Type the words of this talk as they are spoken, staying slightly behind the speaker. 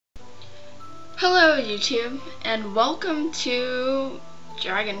Hello YouTube, and welcome to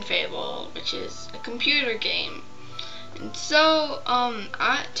DragonFable, which is a computer game. And so,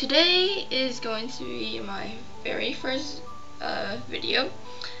 today is going to be my very first video.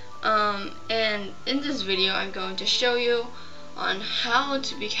 And in this video, I'm going to show you on how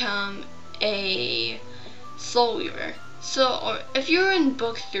to become a Soulweaver. So, if you're in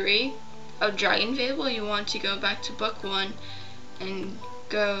book 3 of DragonFable, you want to go back to book 1 and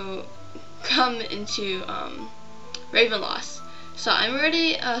come into Ravenloft. So I'm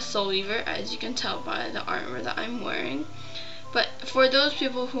already a Soulweaver, as you can tell by the armor that I'm wearing. But for those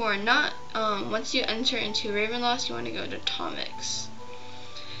people who are not, once you enter into Ravenloft, you want to go to Atomics.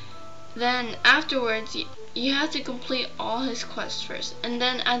 Then afterwards, you have to complete all his quests first, and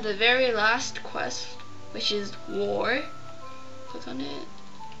then at the very last quest, which is War, click on it,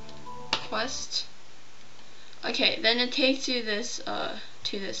 quest. Okay, then it takes you this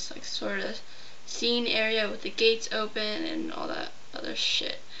to this like sort of scene area with the gates open and all that other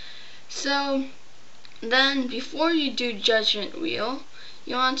shit. So then before you do Judgment Wheel,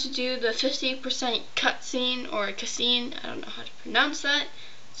 you want to do the 50% cutscene or cutscene, I don't know how to pronounce that.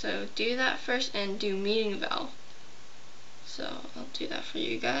 So do that first and do Meeting Val. So I'll do that for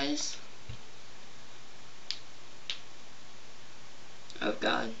you guys. Oh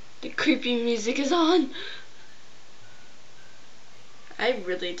god, the creepy music is on. I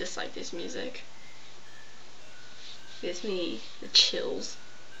really dislike this music. It gives me the chills.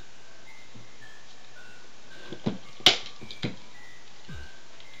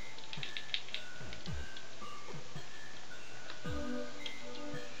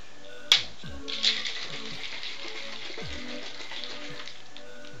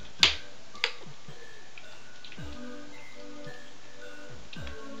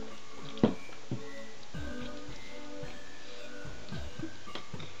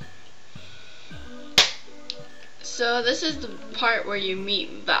 So this is the part where you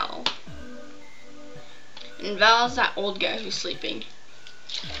meet Val. And Val's that old guy who's sleeping.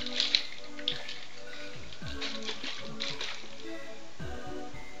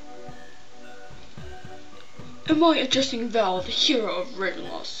 Am I addressing Val, the hero of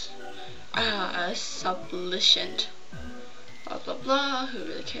Ravenloft? A suppliant. Blah blah blah, who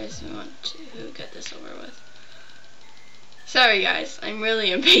really cares? We want to get this over with. Sorry guys, I'm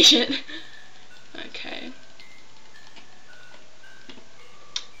really impatient. Okay.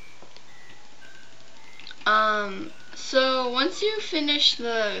 So once you finish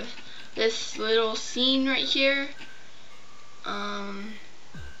this little scene right here,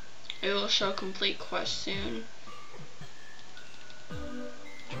 it will show complete quest soon. There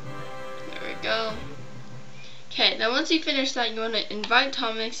we go. Okay, then once you finish that, you want to invite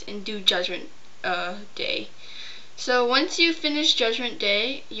Atomics and do Judgment Day. So once you finish Judgment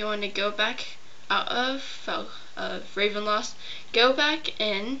Day, you want to go back out of Ravenloft, go back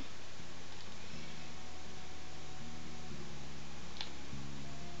in.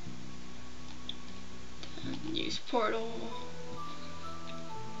 Use portal.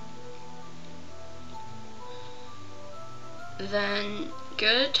 Then go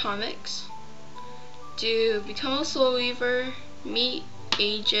to Atomics. Do become a Soulweaver. Meet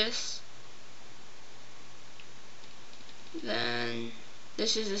Aegis. Then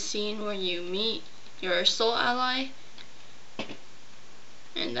this is a scene where you meet your soul ally,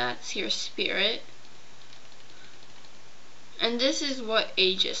 and that's your spirit. And this is what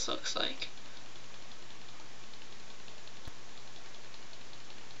Aegis looks like.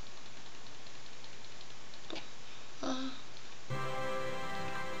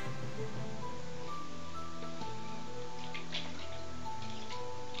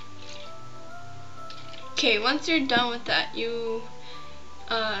 Okay, once you're done with that, you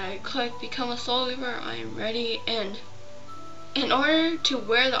click Become a Soulweaver. I am ready, and in order to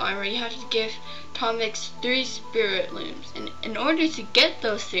wear the armor, you have to give Atomics 3 spirit looms. And in order to get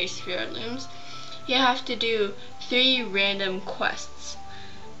those 3 spirit looms, you have to do 3 random quests.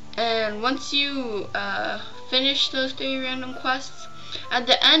 And once you finish those 3 random quests, at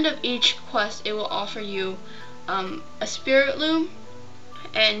the end of each quest, it will offer you a spirit loom.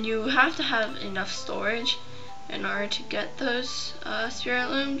 And you have to have enough storage in order to get those spirit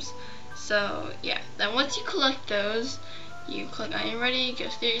looms. So yeah, then once you collect those, you click I am ready, go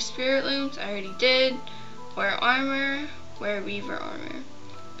through your spirit looms. I already did. Wear armor, wear weaver armor.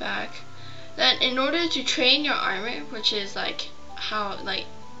 Back. Then in order to train your armor, which is like how like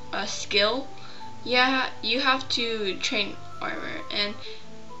a skill, yeah, you have to train armor and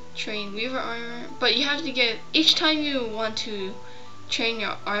train weaver armor. But you have to get, each time you want to train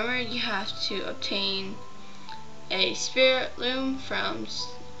your armor, you have to obtain a spirit loom from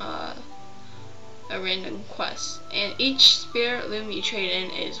a random quest, and each spirit loom you trade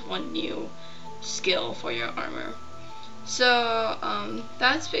in is one new skill for your armor. So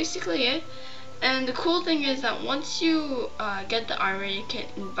that's basically it. And the cool thing is that once you get the armor, you can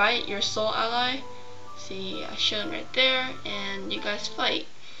invite your soul ally. See, shown right there, and you guys fight.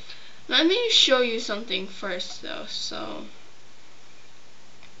 Let me show you something first though. So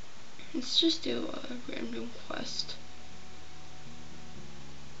let's just do a random quest.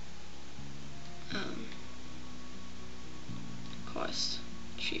 Quest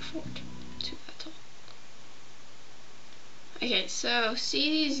tree fort to battle. Okay, so see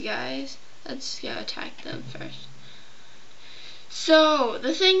these guys? Let's go attack them first. So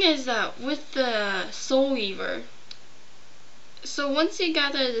the thing is that with the Soulweaver, so once you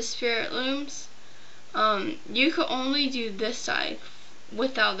gather the spirit looms, you can only do this side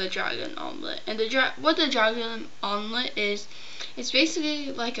without the dragon omelet. And what the dragon omelet is, it's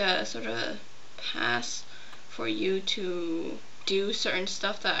basically like a sort of pass for you to do certain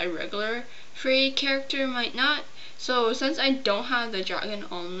stuff that a regular free character might not. So since I don't have the dragon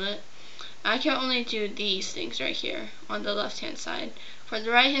omelet, I can only do these things right here on the left hand side. For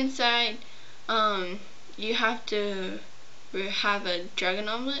the right hand side, you have to have a dragon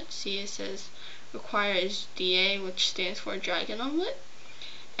omelet. See, it says requires DA, which stands for dragon omelet.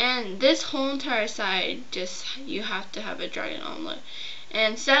 And this whole entire side, just you have to have a dragon omelet.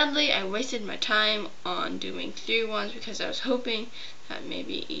 And sadly, I wasted my time on doing 3 ones because I was hoping that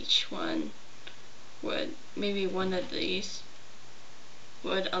maybe each one would, maybe one of these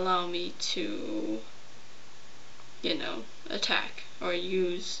would allow me to, you know, attack or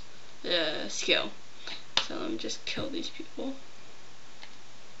use the skill. So let me just kill these people.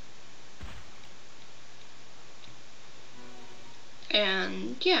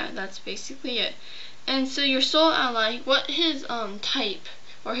 And yeah, that's basically it. And so your soul ally, what his type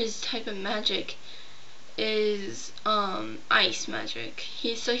or his type of magic is ice magic.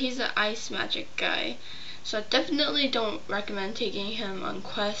 He's an ice magic guy. So I definitely don't recommend taking him on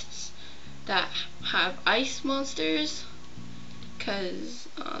quests that have ice monsters, cause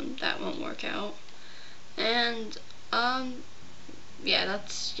that won't work out. And yeah,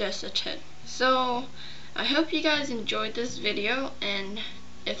 that's just a tip. So I hope you guys enjoyed this video, and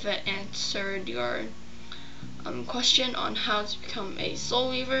if it answered your question on how to become a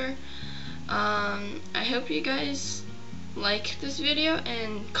Soulweaver, I hope you guys like this video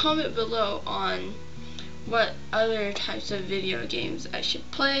and comment below on what other types of video games I should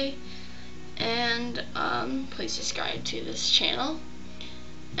play, and please subscribe to this channel.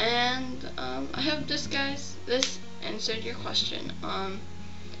 And I hope this answered your question.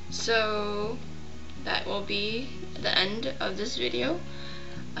 So that will be the end of this video.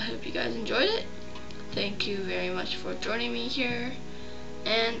 I hope you guys enjoyed it. Thank you very much for joining me here,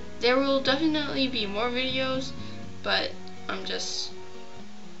 and there will definitely be more videos, but I'm just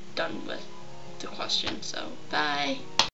done with the question, so bye.